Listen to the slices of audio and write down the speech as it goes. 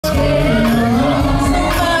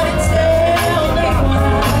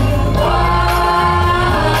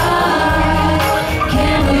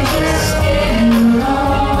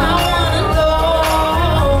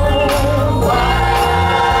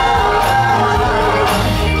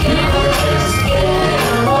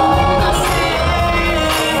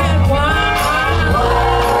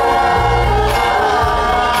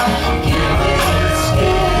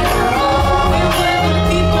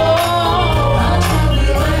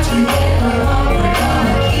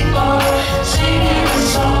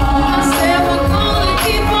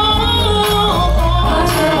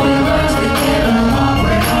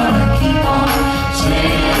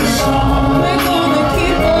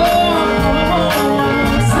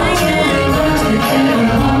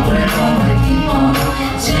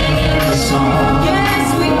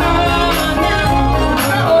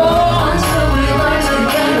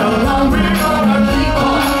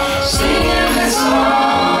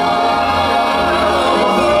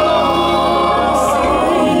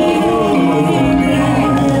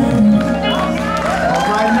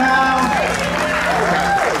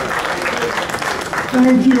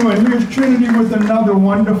another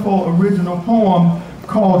wonderful original poem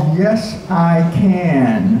called Yes, I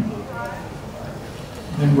Can.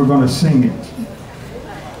 Then we're going to sing it.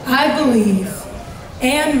 I believe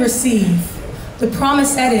and receive the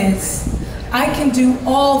promise that is, I can do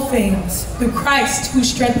all things through Christ who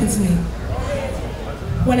strengthens me.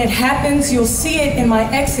 When it happens, you'll see it in my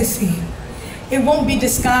ecstasy. It won't be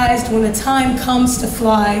disguised when the time comes to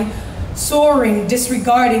fly, soaring,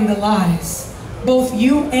 disregarding the lies. Both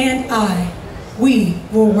you and I, we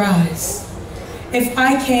will rise. If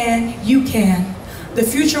I can, you can. The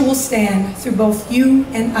future will stand through both you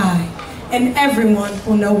and I, and everyone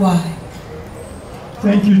will know why.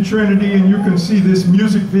 Thank you, Trinity, and you can see this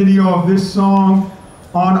music video of this song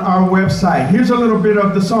on our website. Here's a little bit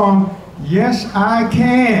of the song, Yes, I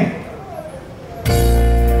Can.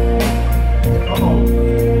 Uh-oh.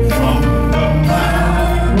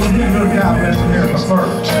 We'll give it a God bless here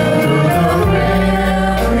first.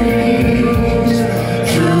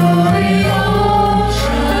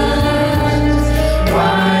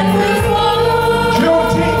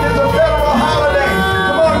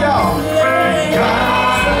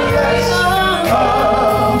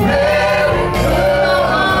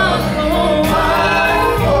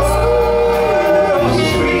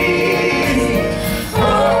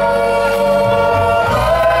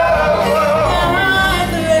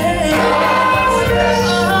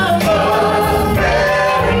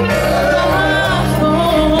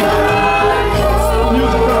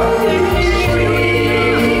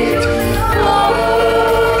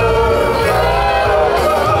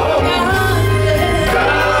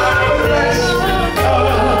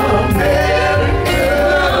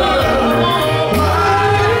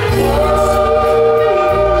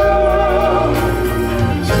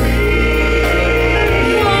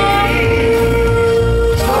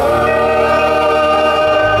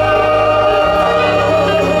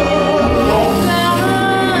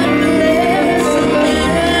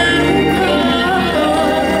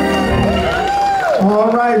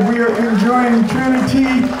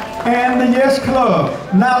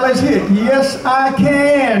 Now let's hit Yes, I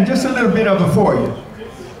Can. Just a little bit of it for you.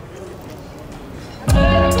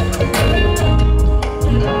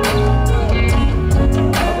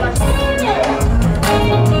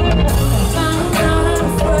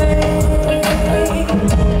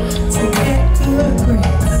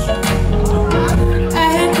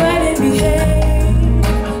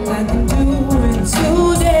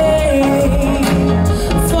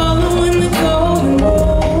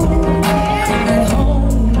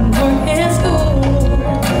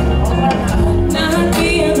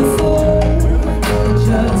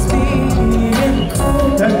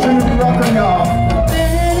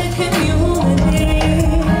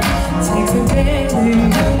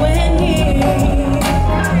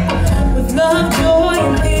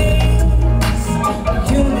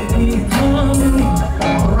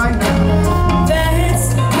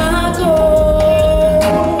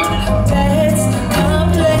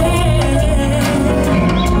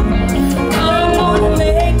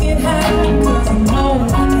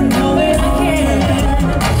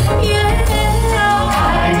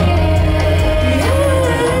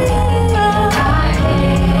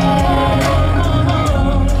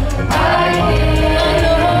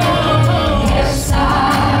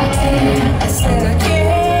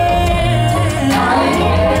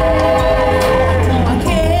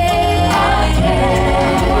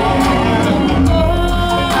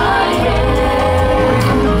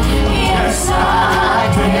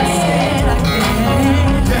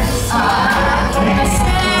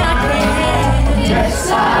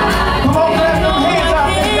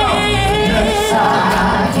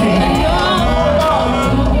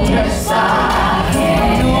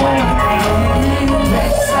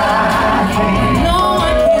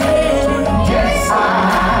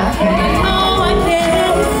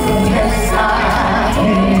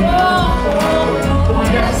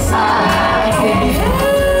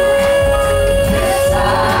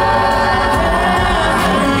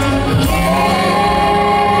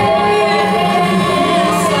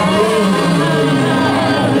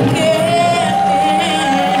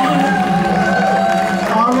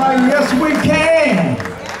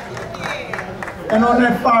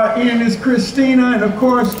 Kristina, and of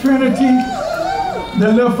course Trinity,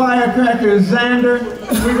 the little firecracker Xander,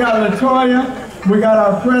 we got LaToya, we got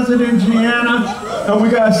our president Gianna, and we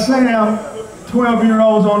got Sam,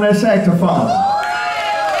 12-year-olds on that saxophone.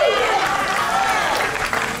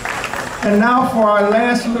 And now for our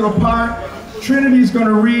last little part, Trinity's going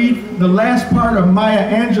to read the last part of Maya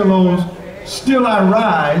Angelou's Still I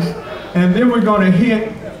Rise, and then we're going to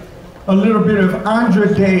hit a little bit of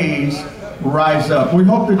Andra Day's rise up. We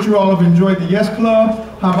hope that you all have enjoyed the Yes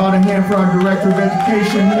Club. How about a hand for our Director of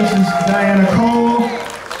Education, Mrs. Dianna Cole,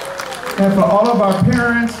 and for all of our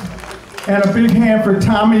parents, and a big hand for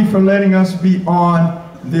Tommy for letting us be on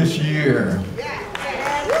this year.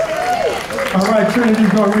 All right,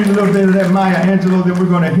 Trinity's going to read a little bit of that Maya Angelou, then we're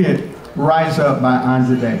going to hit Rise Up by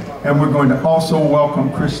Andre Day. And we're going to also welcome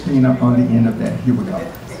Kristina on the end of that. Here we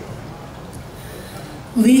go.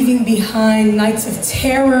 Leaving behind nights of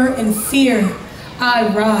terror and fear,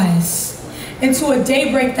 I rise. Into a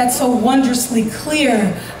daybreak that's so wondrously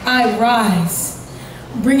clear, I rise.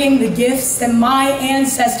 Bringing the gifts that my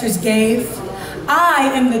ancestors gave.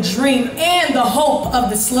 I am the dream and the hope of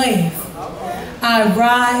the slave. I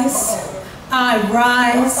rise. I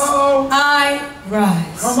rise, I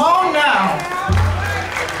rise. Come on now.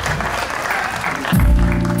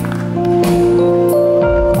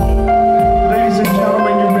 Ladies and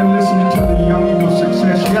gentlemen, you've been listening to the Young Eagle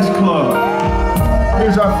Success Yes Club.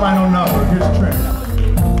 Here's our final number. Here's Trinity.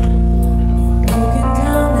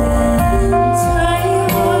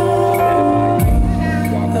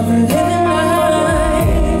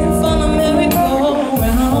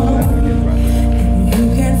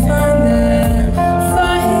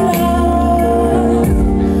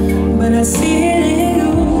 See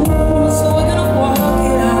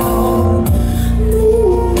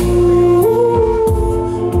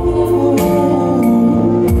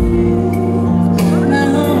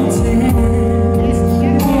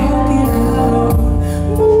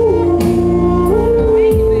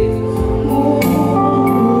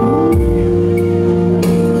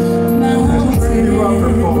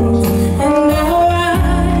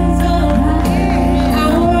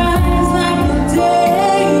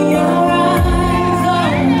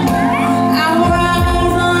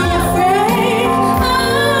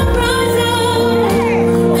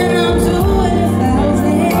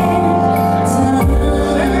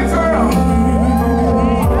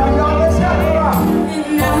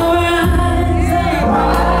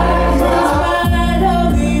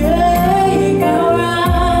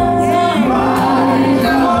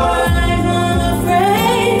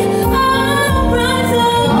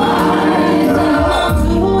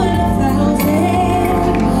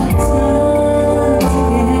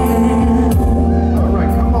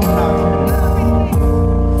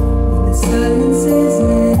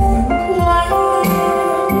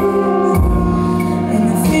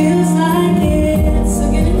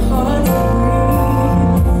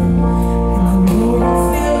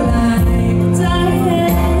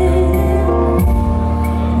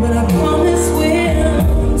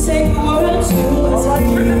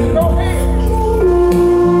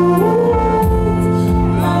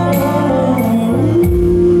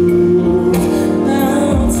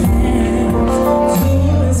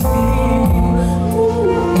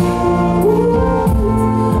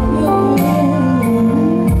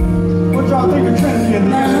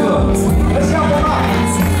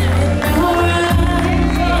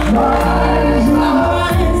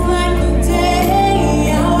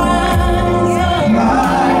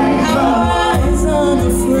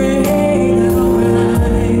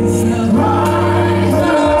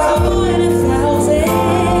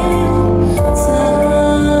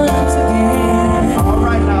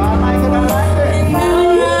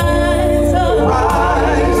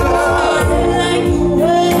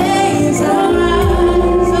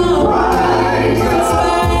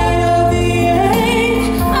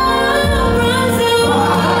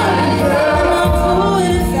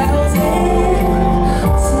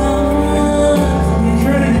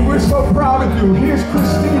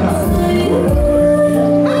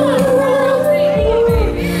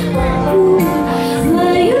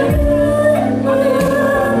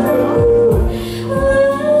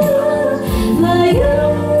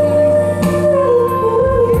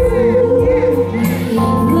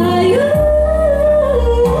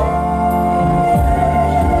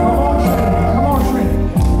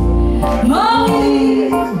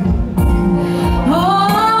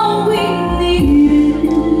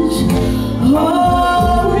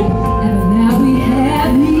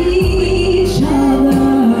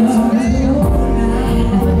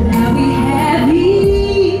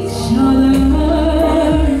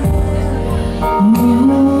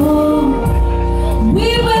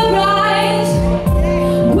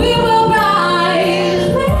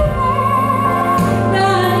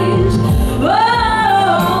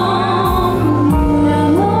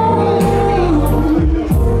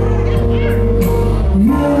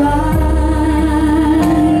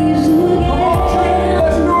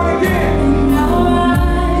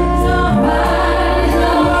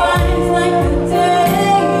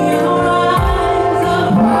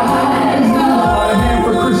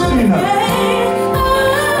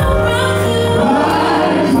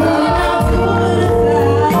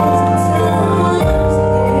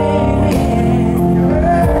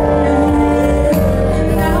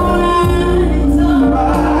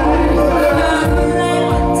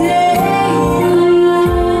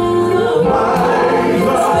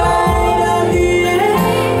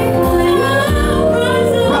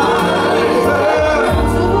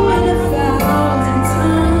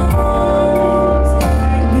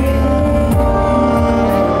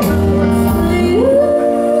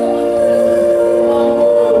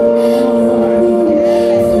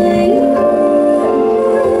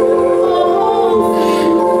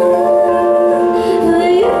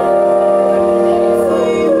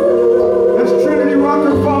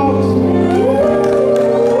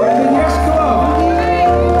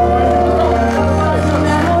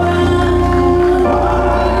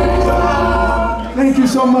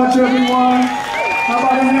How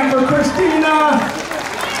about a hand for Kristina,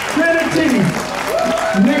 Trinity,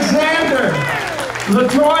 Nixzander,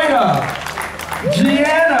 LaToya,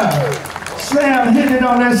 Gianna, Sam hitting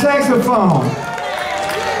on that saxophone.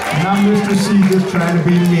 And I'm Mr. C just trying to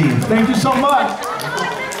be me. Thank you so much.